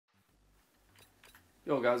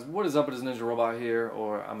Yo guys, what is up? It is Ninja Robot here,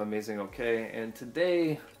 or I'm Amazing Okay, and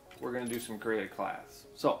today we're going to do some create a class.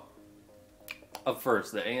 So, up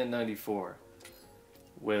first, the AN94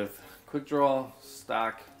 with quick draw,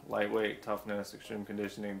 stock, lightweight, toughness, extreme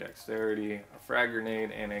conditioning, dexterity, a frag grenade,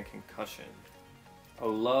 and a concussion. I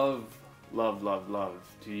love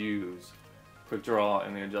to use quick draw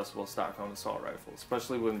and the adjustable stock on assault rifle,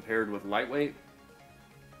 especially when paired with lightweight,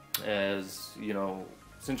 as you know,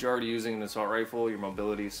 since you're already using an assault rifle, your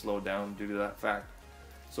mobility is slowed down due to that fact.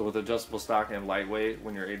 So with adjustable stock and lightweight,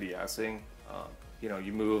 when you're ADSing,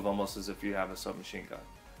 you move almost as if you have a submachine gun.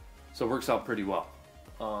 So it works out pretty well.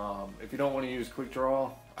 If you don't want to use quick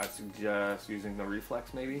draw, I suggest using the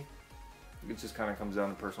reflex maybe. It just kind of comes down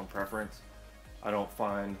to personal preference. I don't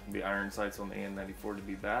find the iron sights on the AN94 to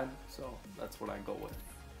be bad, so that's what I go with.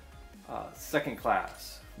 Second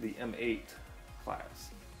class, the M8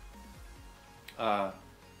 class.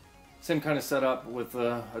 Same kind of setup with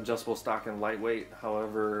the adjustable stock and lightweight.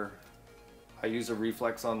 However, I use a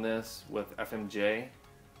reflex on this with FMJ.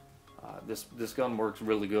 This gun works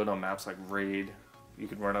really good on maps like Raid. You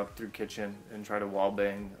can run up through kitchen and try to wall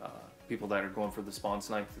bang people that are going for the spawn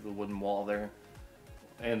snipe through the wooden wall there.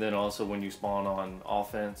 And then also when you spawn on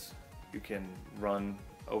offense, you can run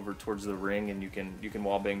over towards the ring and you can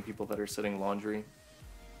wall bang people that are sitting laundry,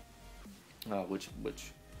 which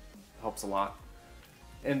helps a lot.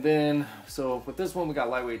 And then, so with this one, we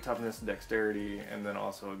got lightweight, toughness, dexterity, and then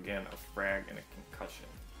also, again, a frag and a concussion.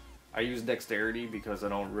 I use dexterity because I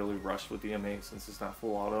don't really rush with the M8 since it's not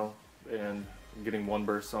full auto, and getting one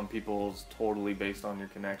burst on people is totally based on your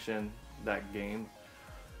connection, that game.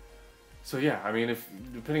 So yeah, I mean,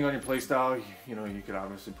 depending on your playstyle, you could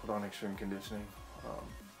obviously put on extreme conditioning,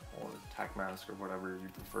 or tac mask, or whatever you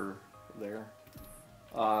prefer there.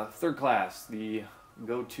 Third class, the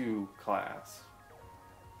go-to class.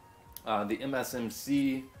 The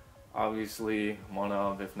MSMC, obviously one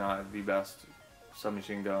of, if not the best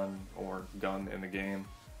submachine gun or gun in the game.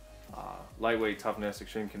 Lightweight, toughness,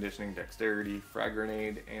 extreme conditioning, dexterity, frag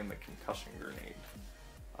grenade, and the concussion grenade.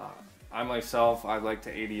 I myself, I like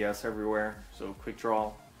to ADS everywhere, so quick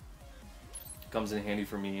draw comes in handy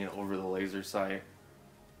for me over the laser sight.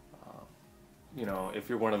 If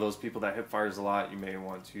you're one of those people that hip fires a lot, you may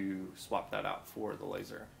want to swap that out for the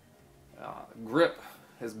laser. Grip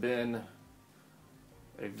has been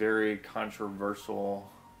a very controversial,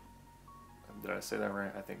 did I say that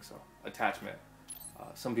right? I think so, attachment.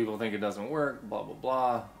 Some people think it doesn't work, blah blah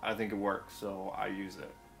blah. I think it works, so I use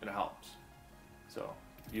it. It helps, so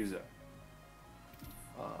use it.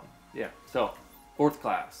 Yeah, so fourth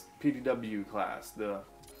class, PDW class, the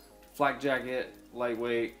flak jacket,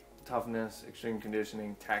 lightweight, toughness, extreme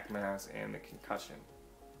conditioning, tac mask, and the concussion.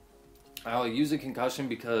 I'll use a concussion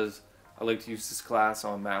because I like to use this class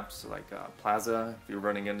on maps like Plaza. If you're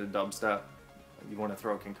running into dubstep, you want to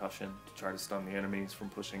throw a concussion to try to stun the enemies from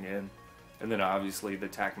pushing in. And then obviously the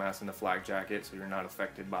tac mask and the flak jacket, so you're not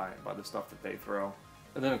affected by the stuff that they throw.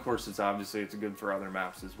 And then of course it's good for other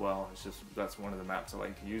maps as well. It's just, that's one of the maps I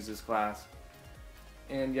like to use this class.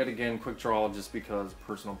 And yet again, quick draw just because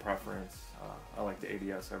personal preference. I like to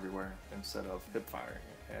ADS everywhere instead of hip firing,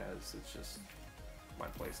 as it's just my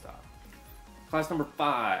play style. Class number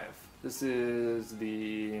 5. This is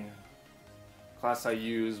the class I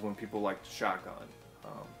use when people like to shotgun.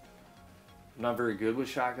 I'm not very good with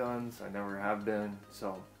shotguns. I never have been.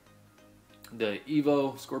 So the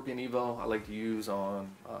Evo, Scorpion Evo, I like to use on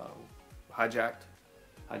Hijacked.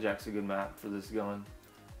 Hijack's a good map for this gun.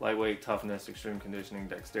 Lightweight, toughness, extreme conditioning,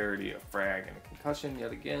 dexterity, a frag, and a concussion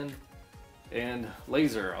yet again. And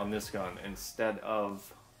laser on this gun instead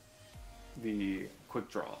of the quick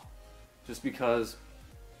draw. Just because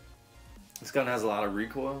this gun has a lot of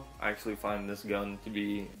recoil. I actually find this gun to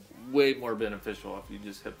be way more beneficial if you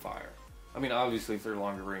just hip fire. I mean, obviously if they're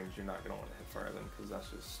longer range, you're not going to want to hip fire them because that's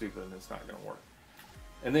just stupid and it's not going to work.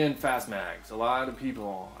 And then fast mags. A lot of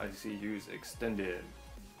people I see use extended.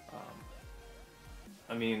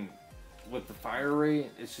 I mean, with the fire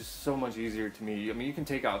rate, it's just so much easier to me. I mean, you can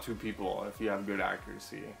take out 2 people if you have good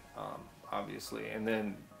accuracy, obviously. And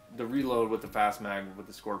then the reload with the fast mag with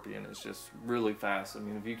the Scorpion is just really fast. I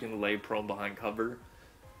mean, if you can lay prone behind cover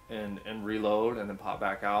and reload and then pop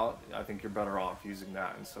back out, I think you're better off using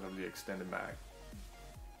that instead of the extended mag.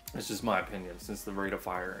 It's just my opinion, since the rate of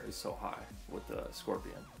fire is so high with the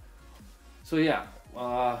Scorpion. So yeah,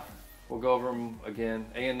 we'll go over them again.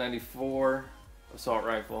 AN94 assault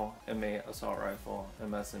rifle, M8 assault rifle,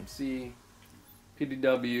 MSMC,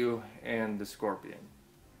 PDW, and the Scorpion.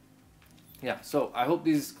 Yeah, so I hope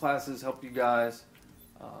these classes helped you guys.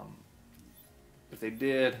 If they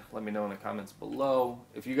did, let me know in the comments below.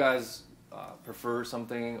 If you guys prefer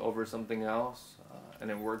something over something else, and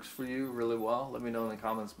it works for you really well, let me know in the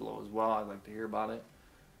comments below as well. I'd like to hear about it.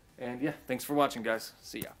 And yeah, thanks for watching, guys.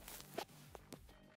 See ya.